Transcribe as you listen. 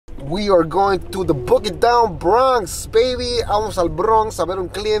We are going to the Boogie Down Bronx, baby. Vamos al Bronx a ver un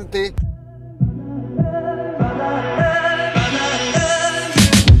cliente.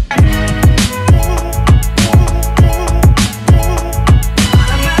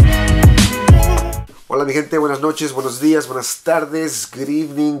 Hola mi gente, buenas noches, buenos días, buenas tardes, good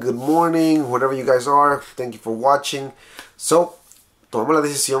evening, good morning, wherever you guys are. Thank you for watching. So, tomamos la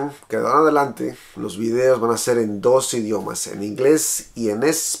decisión que de ahora en adelante los videos van a ser en dos idiomas, en inglés y en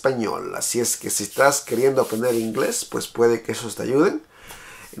español. Así es que si estás queriendo aprender inglés, pues puede que eso te ayude.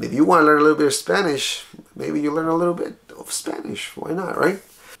 And if you want to learn a little bit of Spanish, maybe you learn a little bit of Spanish. Why not, right?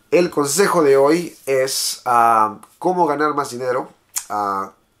 El consejo de hoy es cómo ganar más dinero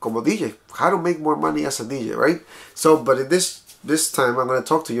como DJ. How to make more money as a DJ, right? So, but in this time, I'm going to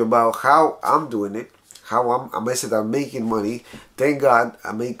talk to you about how I'm doing it. How I'm making money. Thank God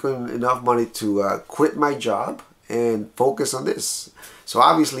I'm making enough money to quit my job and focus on this. So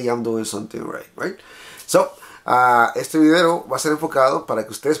obviously I'm doing something right? So, este video va a ser enfocado para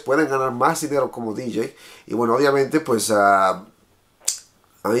que ustedes puedan ganar más dinero como DJ. Y bueno, obviamente pues a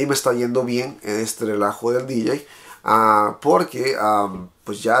mí me está yendo bien en este relajo del DJ. Porque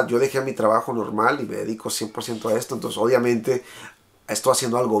pues ya yo dejé mi trabajo normal y me dedico 100% a esto. Entonces obviamente estoy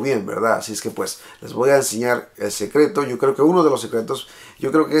haciendo algo bien, ¿verdad? Así es que pues les voy a enseñar el secreto. Yo creo que uno de los secretos,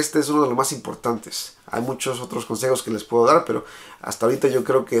 yo creo que este es uno de los más importantes. Hay muchos otros consejos que les puedo dar, pero hasta ahorita yo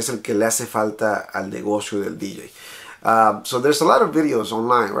creo que es el que le hace falta al negocio del DJ. So there's a lot of videos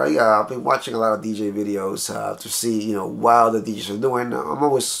online, right? I've been watching a lot of DJ videos to see, what the DJs are doing. I'm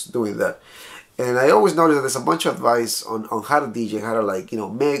always doing that. And I always notice that there's a bunch of advice on how to DJ, how to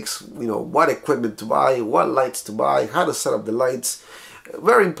mix, what equipment to buy, what lights to buy, how to set up the lights.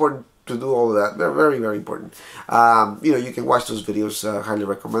 Very important to do all of that. They're very, very important. You can watch those videos. Highly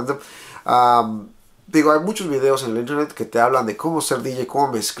recommend them. Hay muchos videos en el internet que te hablan de cómo ser DJ,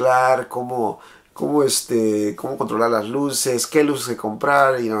 cómo mezclar, cómo controlar las luces, qué luces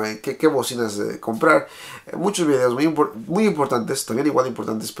comprar, qué bocinas comprar. Muchos videos muy importantes, también igual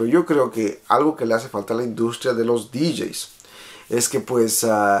importantes, pero yo creo que algo que le hace falta a la industria de los DJs es que pues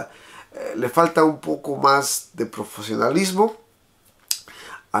le falta un poco más de profesionalismo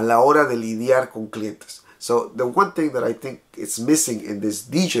a la hora de lidiar con clientes. So the one thing that I think is missing in this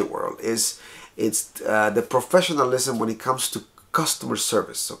DJ world is the professionalism when it comes to customer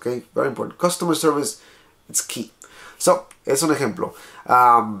service, okay? Very important. Customer service, it's key. So, es un ejemplo.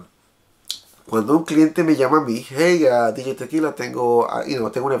 Cuando un cliente me llama a mí, hey, DJ Tekila, tengo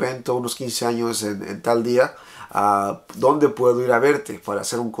un evento, unos 15 años en tal día, ¿dónde puedo ir a verte para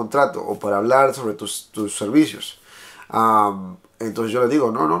hacer un contrato o para hablar sobre tus servicios? Entonces yo le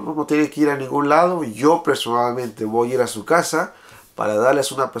digo, no tiene que ir a ningún lado. Yo personalmente voy a ir a su casa para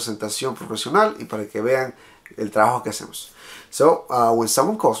darles una presentación profesional y para que vean el trabajo que hacemos. So when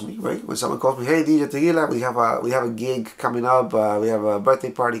someone calls me, right? When someone calls me, hey DJ Tekila, we have a gig coming up. We have a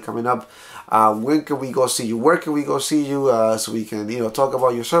birthday party coming up. When can we go see you? Where can we go see you? So we can talk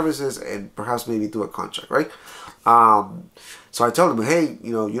about your services and perhaps maybe do a contract, right? So I told him, hey,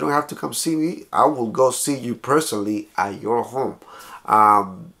 you don't have to come see me. I will go see you personally at your home.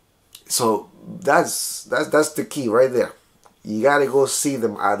 So that's the key right there. You gotta go see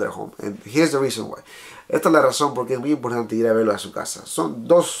them at their home. And here's the reason why. Esta es la razón porque es muy importante ir a verlo a su casa. Son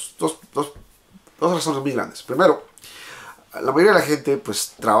dos razones muy grandes. Primero, la mayoría de la gente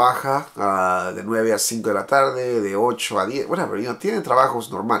pues trabaja de 9 a 5 de la tarde, de 8 a 10, whatever, tienen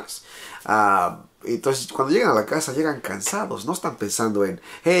trabajos normales. Entonces cuando llegan a la casa llegan cansados, no están pensando en,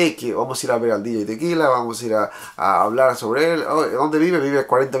 hey, que vamos a ir a ver al DJ Tekila, vamos a ir a hablar sobre él, ¿dónde vive? Vive a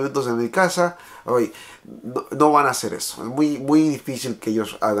 40 minutos de mi casa. No van a hacer eso, es muy difícil que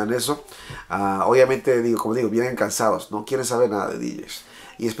ellos hagan eso. Obviamente, como digo, vienen cansados, no quieren saber nada de DJs.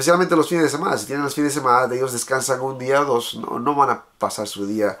 Y especialmente los fines de semana, si tienen los fines de semana, ellos descansan un día o dos, no van a pasar su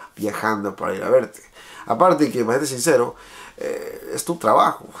día viajando para ir a verte. Aparte que, para ser sincero, es tu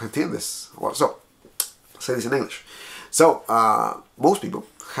trabajo, ¿entiendes? So, say this in English. So, most people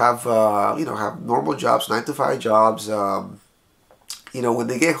have normal jobs, 9-to-5 jobs. When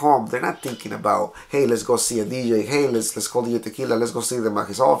they get home, they're not thinking about, hey, let's go see a DJ. Hey, let's call DJ Tekila. Let's go see them at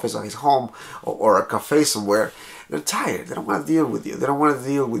his office, at his home, or a cafe somewhere. They're tired. They don't want to deal with you. They don't want to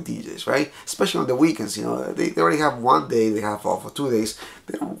deal with DJs, right? Especially on the weekends. They already have one day they have off, or 2 days.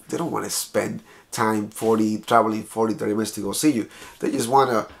 They don't want to spend time traveling 40, 30 minutes to go see you. They just want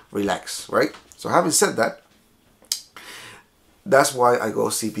to relax, right? So having said that, that's why I go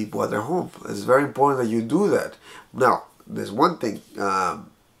see people at their home. It's very important that you do that. Now, there's one thing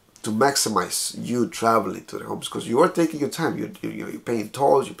to maximize you traveling to their homes, because you are taking your time. You're paying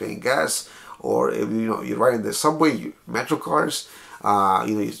tolls, you're paying gas, or if you're riding the subway, metro cars.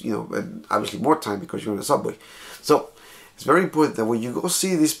 And obviously more time because you're on the subway. So it's very important that when you go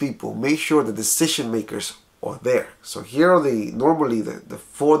see these people, make sure the decision makers are there. So here are normally the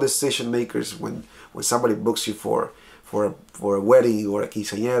four decision makers when somebody books you for a wedding or a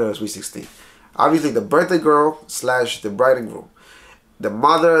quinceañera or a sweet 16. Obviously the birthday girl / the bride and groom, the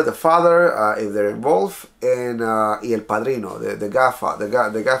mother, the father, if they're involved, and y el padrino, the gafa, the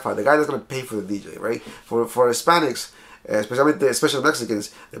guy that's gonna pay for the DJ, right? For Hispanics, especially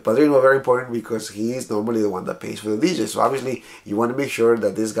Mexicans, the padrino is very important because he is normally the one that pays for the DJ. So obviously you want to make sure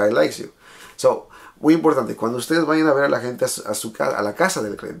that this guy likes you. So muy importante, cuando ustedes vayan a ver a la gente a la casa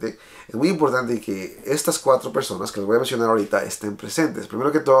del cliente, es muy importante que estas cuatro personas que les voy a mencionar ahorita estén presentes.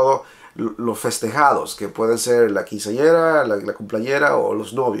 Primero que todo, los festejados, que pueden ser la quinceañera, la cumpleañera o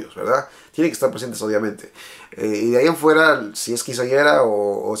los novios, ¿verdad? Tienen que estar presentes, obviamente. Y de ahí en fuera, si es quinceañera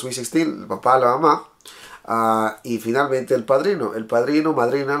o sweet 16, el papá, la mamá. Y finalmente el padrino,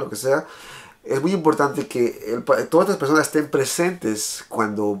 madrina, lo que sea. Es muy importante que todas estas personas estén presentes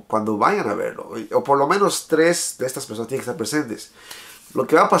cuando vayan a verlo. O por lo menos 3 de estas personas tienen que estar presentes. Lo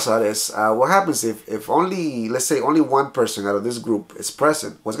que va a pasar es, what happens if only, let's say, only one person out of this group is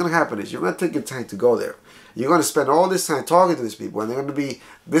present, what's going to happen is you're going to take your time to go there. You're going to spend all this time talking to these people, and they're going to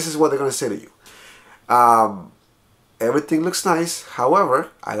this is what they're going to say to you. Everything looks nice. However,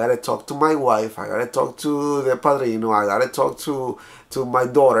 I got to talk to my wife. I got to talk to the padrino. I got to talk to my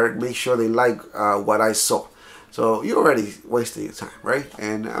daughter, make sure they like what I saw. So you already wasted your time, right?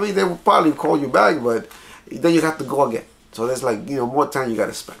 And I mean, they will probably call you back, but then you have to go again. So there's like, more time you got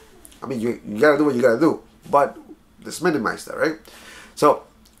to spend. I mean, you got to do what you got to do, but let's minimize that, right? So,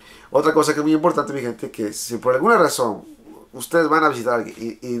 otra cosa que es muy importante, mi gente, que si por alguna razón ustedes van a visitar a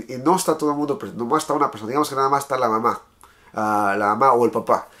alguien y no está todo el mundo, nomás está una persona, digamos que nada más está la mamá o el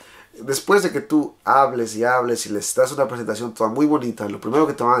papá. Después de que tú hables y les das una presentación toda muy bonita, lo primero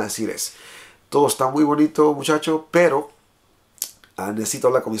que te van a decir es, todo está muy bonito, muchacho, pero necesito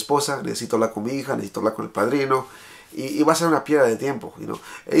hablar con mi esposa, necesito hablar con mi hija, necesito hablar con el padrino, y va a ser una piedra de tiempo.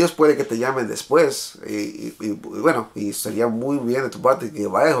 Ellos pueden que te llamen después, y sería muy bien de tu parte que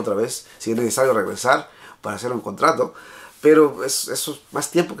vayas otra vez, si es necesario regresar para hacer un contrato, pero eso es más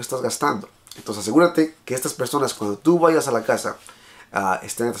tiempo que estás gastando. Entonces asegúrate que estas personas, cuando tú vayas a la casa,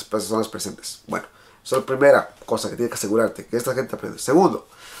 estén estas personas presentes. Bueno, eso es la primera cosa que tienes que asegurarte, que esta gente aprende. Segundo,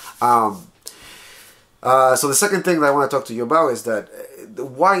 so the second thing that I want to talk to you about is that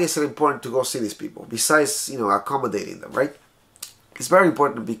why is it important to go see these people besides accommodating them, right? It's very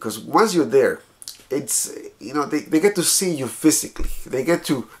important because once you're there, it's they get to see you physically. They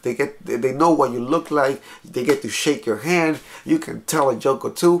know what you look like. They get to shake your hand. You can tell a joke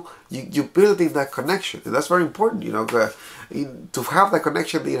or two. You building that connection, and that's very important. To have that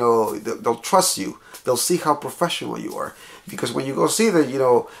connection, they'll trust you. They'll see how professional you are. Because when you go see them,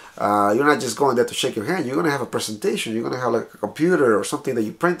 you're not just going there to shake your hand. You're going to have a presentation. You're going to have like a computer or something that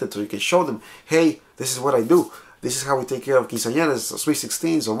you printed so you can show them, hey, this is what I do. This is how we take care of quinceañeras, sweet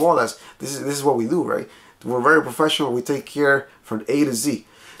 16s, or bodas. This is what we do, right? We're very professional. We take care from A to Z.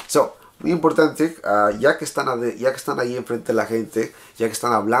 So, muy importante, ya que están ahí enfrente de la gente, ya que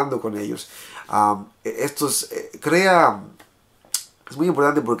están hablando con ellos, es muy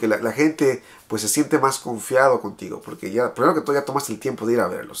importante porque la gente pues se siente más confiado contigo, porque ya, primero que todo, ya tomaste el tiempo de ir a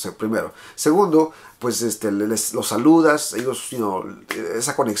verlos, primero. Segundo, pues los saludas, ellos,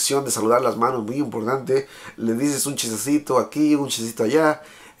 esa conexión de saludar las manos, muy importante. Le dices un chistecito aquí, un chistecito allá.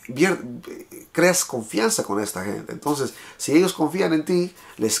 Creas confianza con esta gente. Entonces, si ellos confían en ti,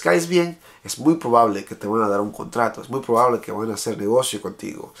 les caes bien, es muy probable que te van a dar un contrato, es muy probable que van a hacer negocio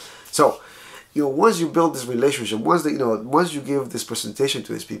contigo. So, once you build this relationship, once you give this presentation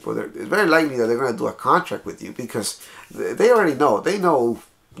to these people, it's very likely that they're going to do a contract with you because they already know. They know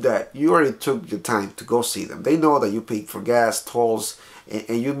that you already took your time to go see them. They know that you paid for gas, tolls,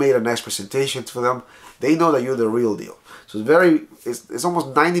 and you made a nice presentation for them. They know that you're the real deal. So it's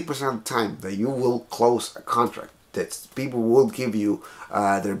almost 90% of the time that you will close a contract, that people will give you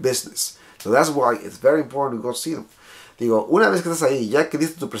their business. So that's why it's very important to go see them. Digo, una vez que estás ahí, ya que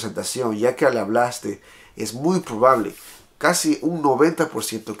diste tu presentación, ya que le hablaste, es muy probable, casi un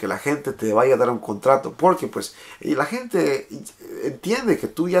 90% que la gente te vaya a dar un contrato, porque pues la gente entiende que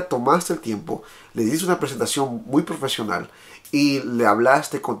tú ya tomaste el tiempo, le diste una presentación muy profesional y le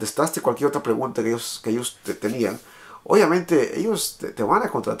hablaste, contestaste cualquier otra pregunta que ellos te tenían. Obviamente ellos te van a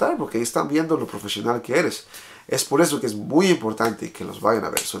contratar porque están viendo lo profesional que eres. Es por eso que es muy importante que los vayan a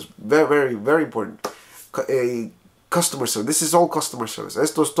ver. So it's very, very, very important. Customer service. This is all customer service.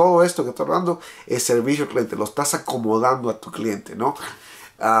 Todo esto que estoy hablando es servicio al cliente. Lo estás acomodando a tu cliente, ¿no?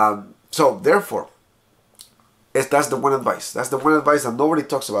 So, therefore, That's the one advice. That's the one advice that nobody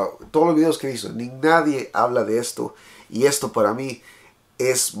talks about. Todos los videos que hizo, ni nadie habla de esto. Y esto para mí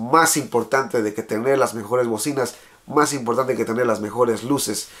es más importante de que tener las mejores bocinas, más importante que tener las mejores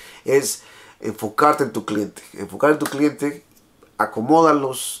luces. Es enfocarte en tu cliente. Enfocar en tu cliente,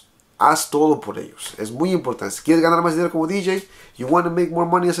 acomódalos, haz todo por ellos. Es muy importante. Si quieres ganar más dinero como DJ, you want to make more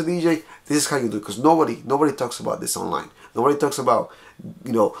money as a DJ, this is how you do it. Because nobody talks about this online. Nobody talks about,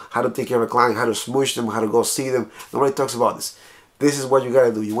 you know, how to take care of a client, how to smoosh them, how to go see them. Nobody talks about this. This is what you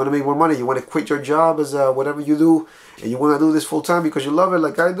gotta do. You want to make more money, you want to quit your job as whatever you do, and you want to do this full time because you love it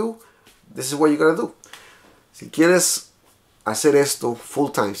like I do, this is what you gotta do. Si quieres hacer esto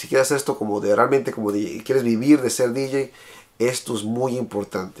full time, si quieres hacer esto como de realmente como DJ, y quieres vivir de ser DJ, esto es muy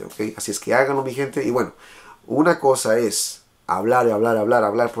importante, ¿ok? Así es que háganlo, mi gente. Y bueno, una cosa es hablar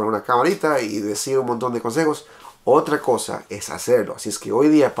por una camarita y decir un montón de consejos. Otra cosa es hacerlo. Así es que hoy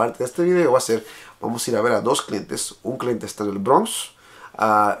día, aparte de este video, vamos a ir a ver a dos clientes. Un cliente está en el Bronx,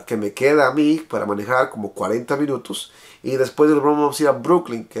 que me queda a mí para manejar como 40 minutos. Y después del Bronx vamos a ir a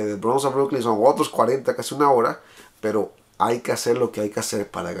Brooklyn, que del Bronx a Brooklyn son otros 40, casi una hora. Pero hay que hacer lo que hay que hacer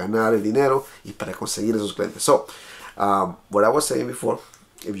para ganar el dinero y para conseguir esos clientes. So, what I was saying before,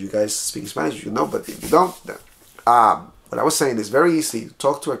 if you guys speak Spanish, you know, but if you don't, then, what I was saying is very easy.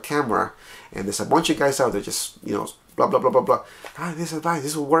 Talk to a camera, and there's a bunch of guys out there just, you know, blah, blah, blah, blah, blah. This advice,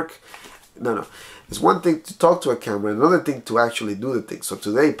 this will work. No. It's one thing to talk to a camera, another thing to actually do the thing. So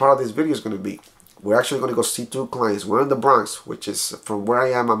today, part of this video is going to be, we're actually going to go see two clients. We're in the Bronx, which is from where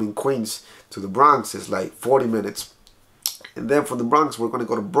I am, I'm in Queens, to the Bronx is like 40 minutes. And then from the Bronx, we're going to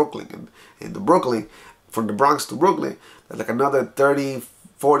go to Brooklyn. And the Brooklyn, from the Bronx to Brooklyn, that's like another 30,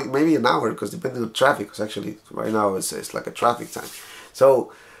 40, maybe an hour, because depending on traffic, because actually right now it's like a traffic time.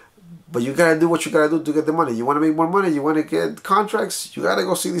 So, but you gotta do what you gotta do to get the money. You want to make more money, you want to get contracts, you gotta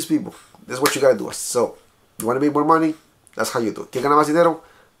go see these people. That's what you gotta do. So, you want to make more money, that's how you do it. ¿Quieren ganar más dinero?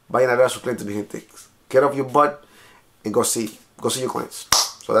 Vayan a ver a sus clientes, mi gente. Get off your butt and go see your clients.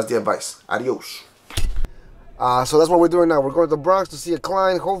 So that's the advice. Adios. So that's what we're doing now. We're going to the Bronx to see a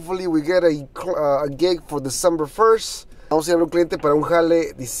client. Hopefully we get a gig for December 1st. Vamos a ir a ver un cliente para un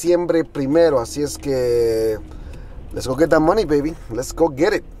jale diciembre 1º. Así es que let's go get that money, baby. Let's go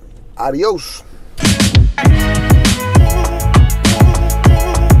get it. Adios.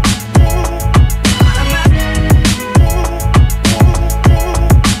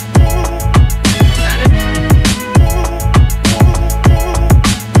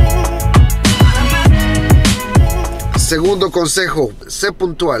 Segundo consejo, sé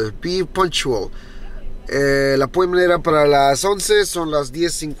puntual, be punctual. La appointment era para las 11, son las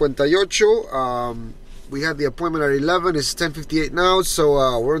 10:58. We had the appointment at 11, it's 10:58 now,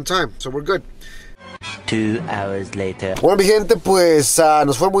 so we're on time, so we're good. 2 hours later. Bueno, mi gente, pues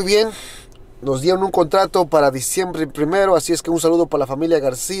nos fue muy bien. Nos dieron un contrato para diciembre 1º, así es que un saludo para la familia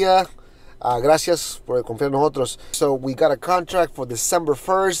García. Gracias por confiar en nosotros. So we got a contract for December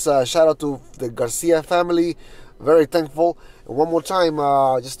 1st. Shout out to the García family. Very thankful. And one more time,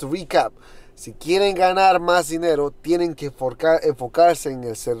 just to recap. Si quieren ganar más dinero, tienen que enfocarse en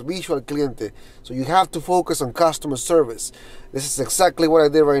el servicio al cliente. So you have to focus on customer service. This is exactly what I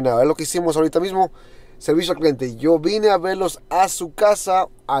did right now. Es lo que hicimos ahorita mismo. Servicio al cliente. Yo vine a verlos a su casa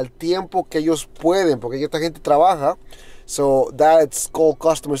al tiempo que ellos pueden, porque esta gente trabaja. So that's called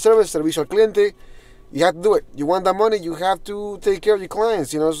customer service, servicio al cliente. You have to do it. You want that money, you have to take care of your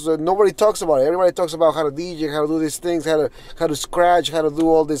clients. You know, so nobody talks about it. Everybody talks about how to DJ, how to do these things, how to scratch, how to do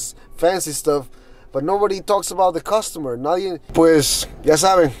all this fancy stuff. But nobody talks about the customer. Nadie. Pues, ya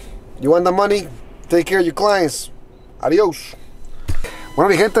saben. You want the money, take care of your clients. Adiós. Bueno,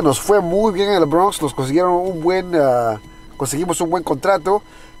 mi gente, nos fue muy bien en el Bronx. Nos consiguieron conseguimos un buen contrato.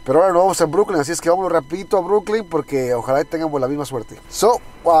 Pero ahora nos vamos a Brooklyn, así es que vamos rapidito a Brooklyn porque ojalá tengamos la misma suerte. So,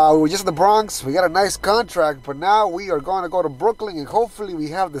 we're just in the Bronx, we got a nice contract, but now we are going to go to Brooklyn and hopefully we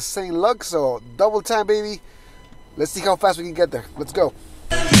have the same luck, so double time, baby. Let's see how fast we can get there. Let's go.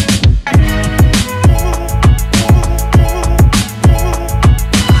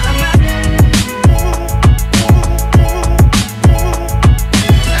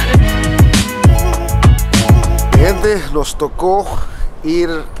 Gente, nos tocó ir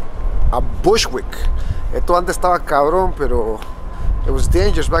a Bushwick. Esto antes estaba cabrón, pero it was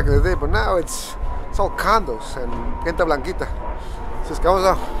dangerous back in the day, but now it's all condos and gente blanquita. Así es que vamos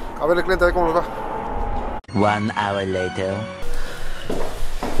a ver el cliente, a ver cómo nos va. 1 hour later.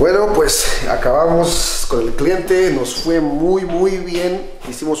 Bueno, pues acabamos con el cliente, nos fue muy bien.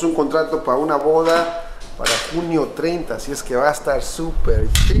 Hicimos un contrato para una boda para junio 30, así es que va a estar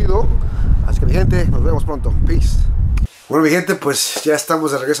súper chido. Así que mi gente, nos vemos pronto. Peace. Bueno, mi gente, pues ya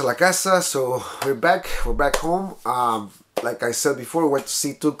estamos de regreso a la casa. So we're back home. Like I said before, we went to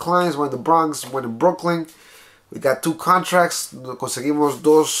see 2 clients, one in the Bronx, one in Brooklyn. We got 2 contracts. Conseguimos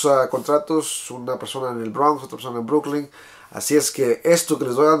 2 contratos, una persona en el Bronx, otra persona en Brooklyn. Así es que esto que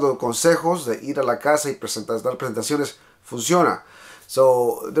les doy dando consejos de ir a la casa y dar presentaciones funciona.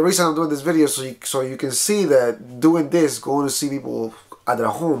 So the reason I'm doing this video so you can see that doing this, going to see people at their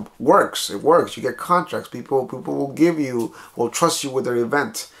home works. It works. You get contracts. People will trust you with their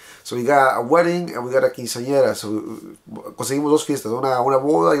event. So we got a wedding and we got a quinceañera. So conseguimos 2 fiestas, una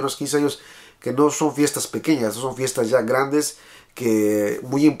boda y unos 15 años que no son fiestas pequeñas, son fiestas ya grandes, que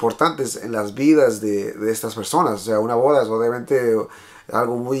muy importantes en las vidas de estas personas. O sea, una boda es obviamente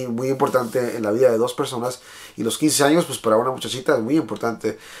algo muy importante en la vida de 2 personas, y los 15 años pues para una muchachita es muy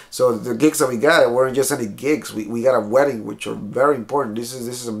importante. So the gigs that we got weren't just any gigs. We got a wedding, which are very important. This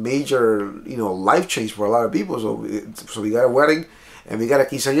is a major, life change for a lot of people. So we got a wedding and we got a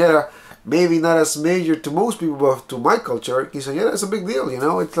quinceañera. Maybe not as major to most people, but to my culture, quinceañera is a big deal,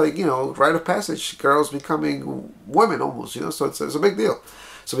 It's like, rite of passage, girls becoming women almost, So it's a big deal.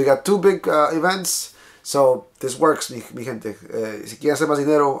 So we got 2 big events. So this works, mi gente. Si quieren hacer más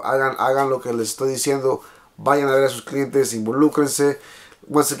dinero, hagan lo que les estoy diciendo. Vayan a ver a sus clientes, involúcrense.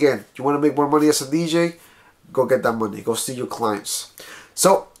 Once again, you want to make more money as a DJ, go get that money. Go see your clients.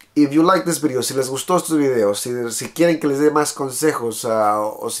 So, if you like this video, si les gustó estos videos, si quieren que les dé más consejos,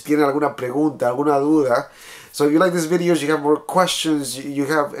 o si tienen alguna pregunta, alguna duda, so if you like these videos, you have more questions, you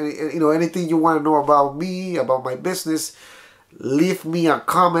have anything you want to know about me, about my business, leave me a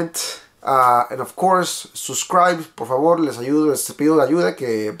comment, and of course, subscribe, por favor, les pido la ayuda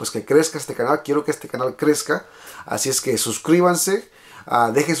que crezca este canal. Quiero que este canal crezca, así es que suscríbanse,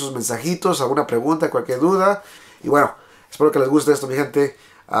 dejen sus mensajitos, alguna pregunta, cualquier duda, y bueno, espero que les guste esto, mi gente.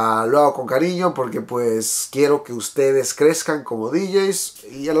 Lo hago con cariño porque pues quiero que ustedes crezcan como DJs,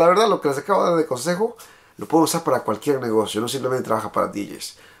 y la verdad lo que les acabo de dar de consejo lo puedo usar para cualquier negocio, no simplemente trabaja para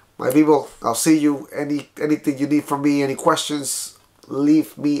DJs. My people, I'll see you. Anything you need from me, any questions,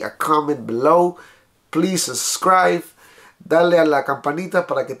 leave me a comment below. Please subscribe, dale a la campanita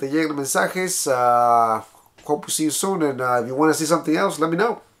para que te lleguen mensajes. Hope to see you soon, and if you want to see something else, let me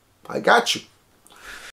know. I got you.